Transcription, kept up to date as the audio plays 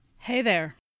Hey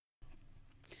there.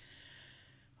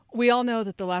 We all know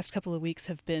that the last couple of weeks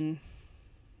have been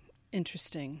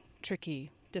interesting,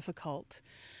 tricky, difficult,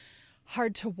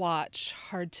 hard to watch,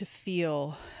 hard to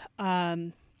feel.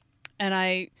 And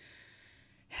I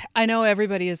know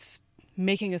everybody is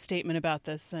making a statement about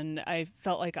this, and I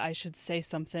felt like I should say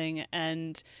something.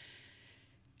 And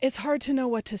it's hard to know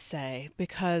what to say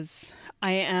because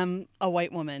I am a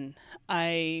white woman.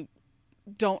 I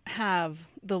don't have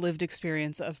the lived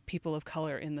experience of people of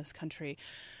color in this country.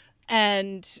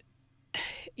 And,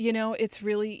 it's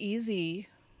really easy,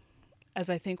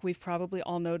 as I think we've probably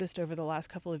all noticed over the last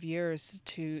couple of years,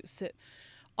 to sit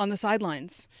on the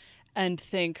sidelines and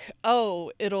think,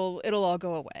 oh, it'll all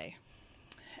go away.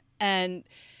 And,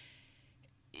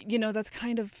 that's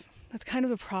kind of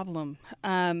a problem.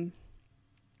 And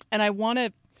I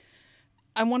want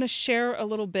to share a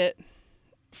little bit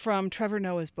from Trevor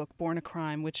Noah's book, Born a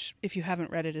Crime, which, if you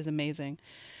haven't read it, is amazing.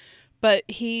 But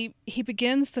he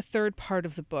begins the third part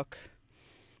of the book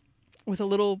with a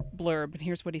little blurb, and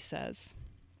here's what he says.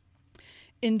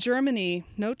 In Germany,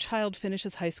 no child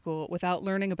finishes high school without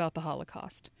learning about the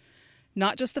Holocaust.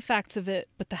 Not just the facts of it,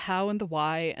 but the how and the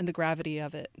why and the gravity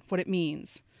of it, what it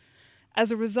means. As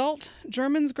a result,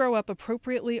 Germans grow up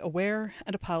appropriately aware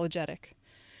and apologetic.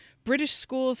 British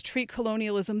schools treat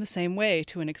colonialism the same way,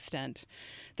 to an extent.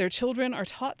 Their children are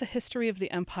taught the history of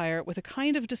the empire with a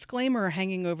kind of disclaimer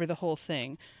hanging over the whole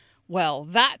thing. Well,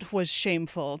 that was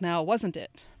shameful, now wasn't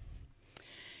it?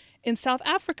 In South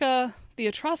Africa, the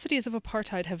atrocities of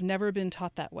apartheid have never been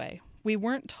taught that way. We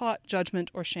weren't taught judgment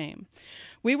or shame.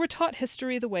 We were taught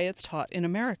history the way it's taught in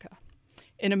America.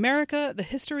 In America, the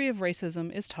history of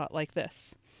racism is taught like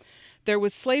this. There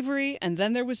was slavery, and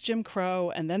then there was Jim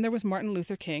Crow, and then there was Martin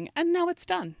Luther King, and now it's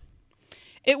done.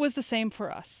 It was the same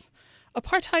for us.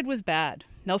 Apartheid was bad.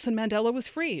 Nelson Mandela was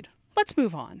freed. Let's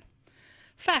move on.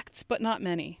 Facts, but not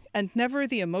many, and never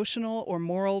the emotional or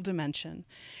moral dimension.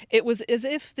 It was as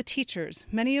if the teachers,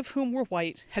 many of whom were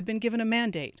white, had been given a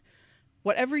mandate.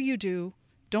 Whatever you do,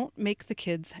 don't make the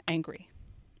kids angry.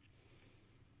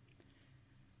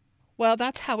 Well,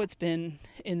 that's how it's been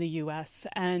in the U.S.,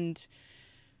 and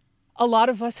a lot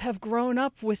of us have grown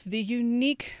up with the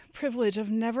unique privilege of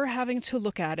never having to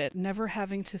look at it, never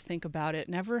having to think about it,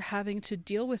 never having to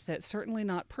deal with it, certainly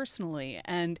not personally.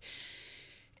 And,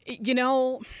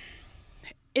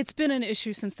 it's been an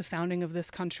issue since the founding of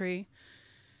this country.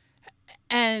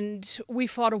 And we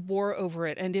fought a war over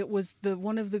it, and it was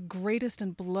one of the greatest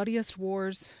and bloodiest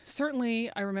wars.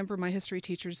 Certainly, I remember my history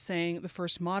teachers saying the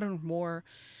first modern war.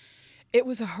 It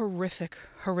was a horrific,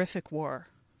 horrific war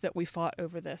that we fought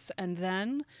over this. And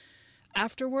then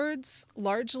afterwards,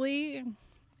 largely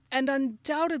and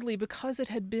undoubtedly because it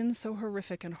had been so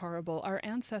horrific and horrible, our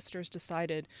ancestors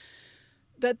decided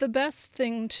that the best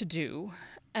thing to do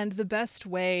and the best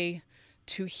way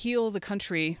to heal the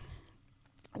country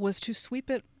was to sweep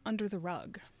it under the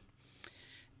rug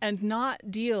and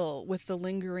not deal with the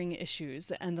lingering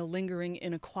issues and the lingering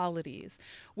inequalities,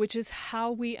 which is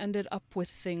how we ended up with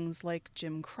things like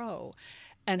Jim Crow,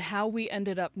 and how we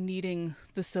ended up needing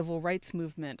the civil rights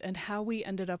movement, and how we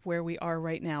ended up where we are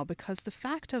right now. Because the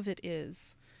fact of it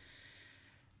is,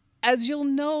 as you'll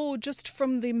know just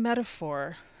from the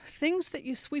metaphor, things that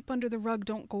you sweep under the rug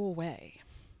don't go away.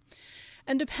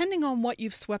 And depending on what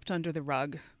you've swept under the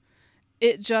rug,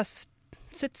 it just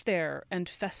sits there and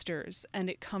festers, and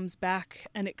it comes back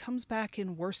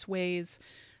in worse ways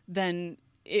than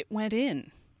it went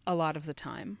in a lot of the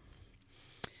time.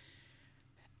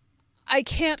 I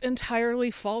can't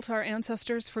entirely fault our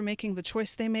ancestors for making the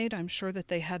choice they made. I'm sure that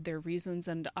they had their reasons,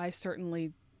 and I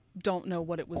certainly don't know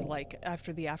what it was like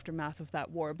after the aftermath of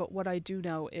that war. But what I do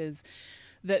know is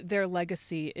that their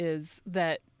legacy is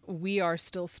that we are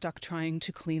still stuck trying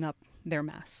to clean up their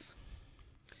mess.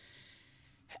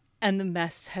 And the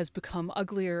mess has become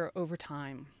uglier over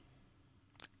time.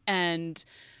 And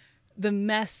the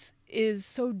mess is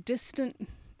so distant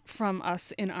from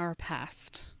us in our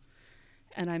past.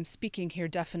 And I'm speaking here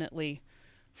definitely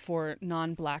for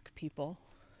non-Black people,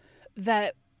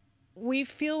 that we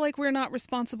feel like we're not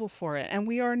responsible for it, and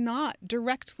we are not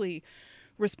directly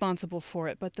responsible for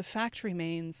it. But the fact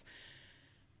remains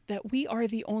that we are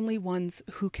the only ones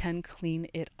who can clean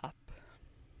it up.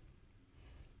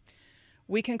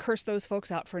 We can curse those folks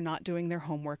out for not doing their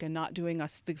homework and not doing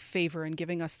us the favor and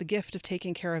giving us the gift of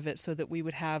taking care of it so that we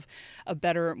would have a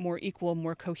better, more equal,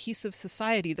 more cohesive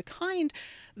society, the kind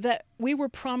that we were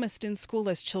promised in school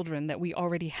as children that we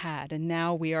already had. And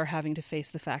now we are having to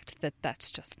face the fact that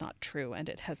that's just not true, and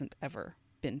it hasn't ever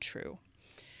been true.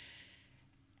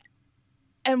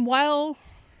 And while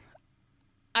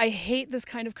I hate this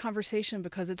kind of conversation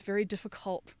because it's very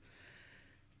difficult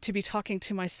to be talking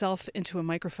to myself into a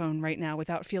microphone right now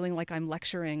without feeling like I'm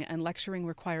lecturing, and lecturing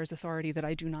requires authority that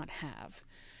I do not have.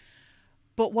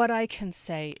 But what I can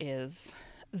say is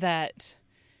that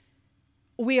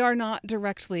we are not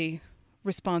directly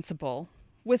responsible,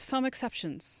 with some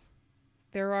exceptions.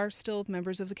 There are still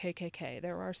members of the KKK.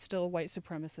 There are still white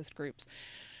supremacist groups.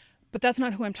 But that's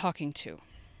not who I'm talking to.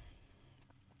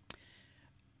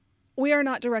 We are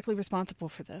not directly responsible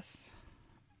for this.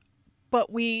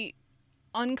 But we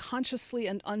unconsciously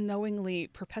and unknowingly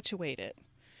perpetuate it.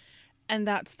 And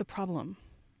that's the problem.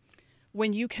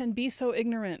 When you can be so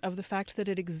ignorant of the fact that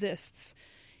it exists,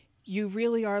 you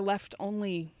really are left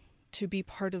only to be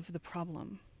part of the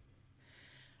problem.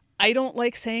 I don't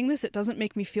like saying this. It doesn't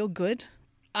make me feel good.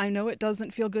 I know it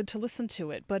doesn't feel good to listen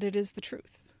to it, but it is the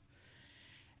truth.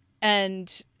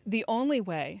 And the only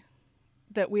way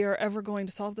that we are ever going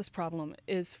to solve this problem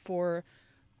is for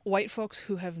white folks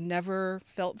who have never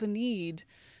felt the need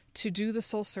to do the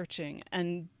soul searching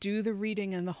and do the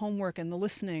reading and the homework and the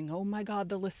listening. Oh my God,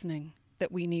 the listening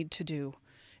that we need to do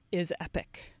is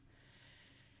epic.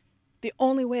 The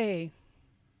only way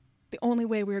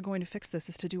we are going to fix this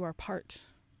is to do our part.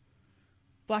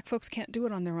 Black folks can't do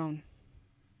it on their own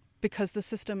because the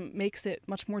system makes it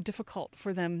much more difficult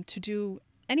for them to do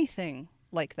anything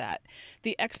like that.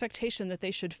 The expectation that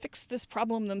they should fix this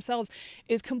problem themselves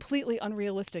is completely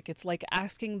unrealistic. It's like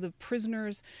asking the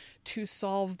prisoners to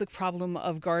solve the problem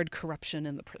of guard corruption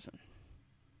in the prison.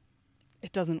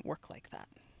 It doesn't work like that.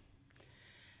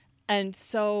 And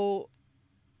so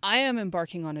I am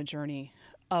embarking on a journey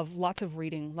of lots of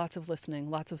reading, lots of listening,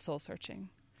 lots of soul searching.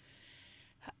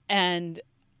 And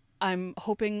I'm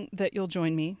hoping that you'll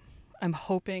join me. I'm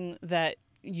hoping that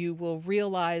you will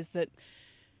realize that,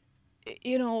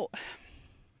 you know,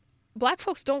 Black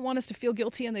folks don't want us to feel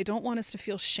guilty, and they don't want us to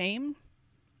feel shame,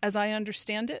 as I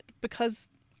understand it, because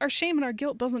our shame and our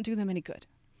guilt doesn't do them any good.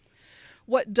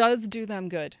 What does do them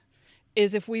good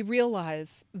is if we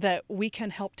realize that we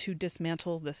can help to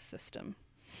dismantle this system.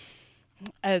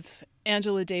 As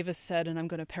Angela Davis said, and I'm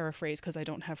going to paraphrase because I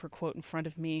don't have her quote in front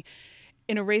of me,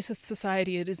 in a racist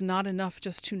society, it is not enough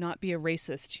just to not be a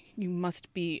racist. You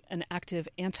must be an active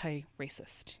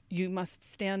anti-racist. You must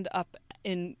stand up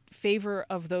in favor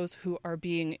of those who are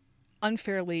being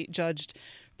unfairly judged,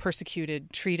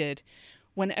 persecuted, treated,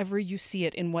 whenever you see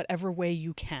it in whatever way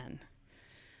you can.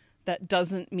 That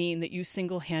doesn't mean that you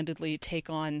single-handedly take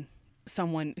on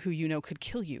someone who you know could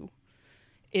kill you.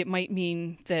 It might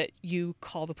mean that you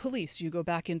call the police. You go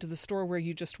back into the store where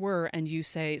you just were and you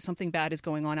say, something bad is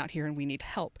going on out here and we need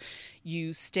help.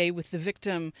 You stay with the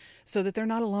victim so that they're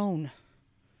not alone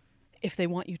if they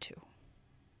want you to.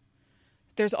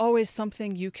 There's always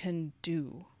something you can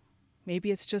do.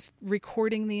 Maybe it's just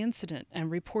recording the incident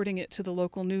and reporting it to the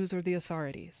local news or the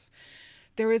authorities.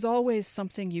 There is always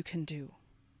something you can do.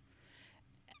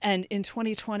 And in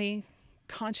 2020,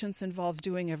 conscience involves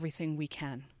doing everything we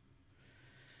can.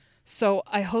 So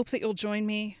I hope that you'll join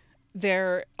me.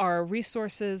 There are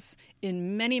resources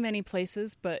in many, many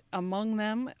places, but among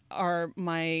them are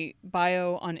my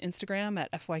bio on Instagram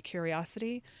at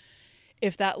FYCuriosity.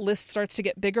 If that list starts to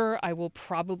get bigger, I will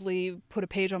probably put a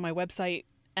page on my website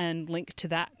and link to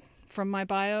that from my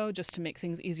bio just to make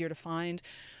things easier to find.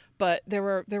 But there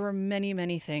were many,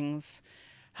 many things.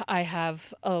 I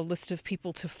have a list of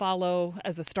people to follow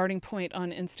as a starting point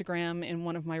on Instagram in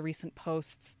one of my recent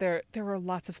posts. There are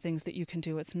lots of things that you can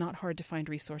do. It's not hard to find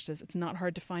resources. It's not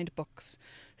hard to find books,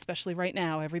 especially right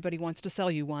now. Everybody wants to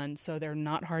sell you one, so they're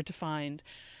not hard to find.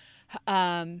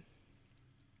 But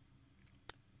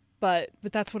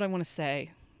that's what I want to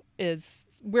say, is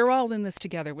we're all in this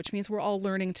together, which means we're all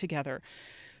learning together.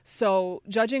 So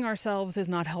judging ourselves is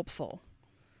not helpful.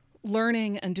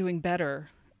 Learning and doing better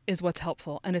is what's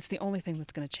helpful, and it's the only thing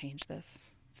that's going to change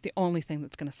this. It's the only thing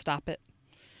that's going to stop it.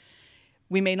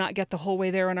 We may not get the whole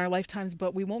way there in our lifetimes,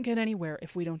 but we won't get anywhere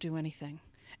if we don't do anything.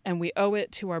 And we owe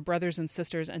it to our brothers and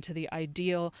sisters and to the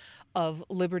ideal of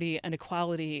liberty and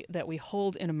equality that we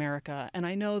hold in America. And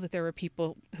I know that there are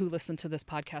people who listen to this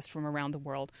podcast from around the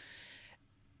world.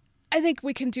 I think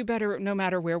we can do better no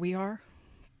matter where we are,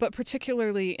 but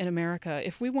particularly in America.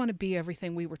 If we want to be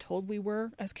everything we were told we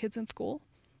were as kids in school,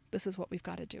 this is what we've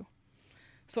got to do.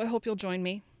 So I hope you'll join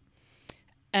me,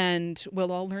 and we'll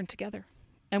all learn together.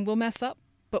 And we'll mess up,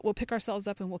 but we'll pick ourselves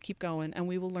up and we'll keep going, and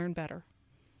we will learn better.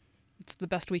 It's the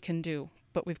best we can do,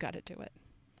 but we've got to do it.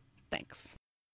 Thanks.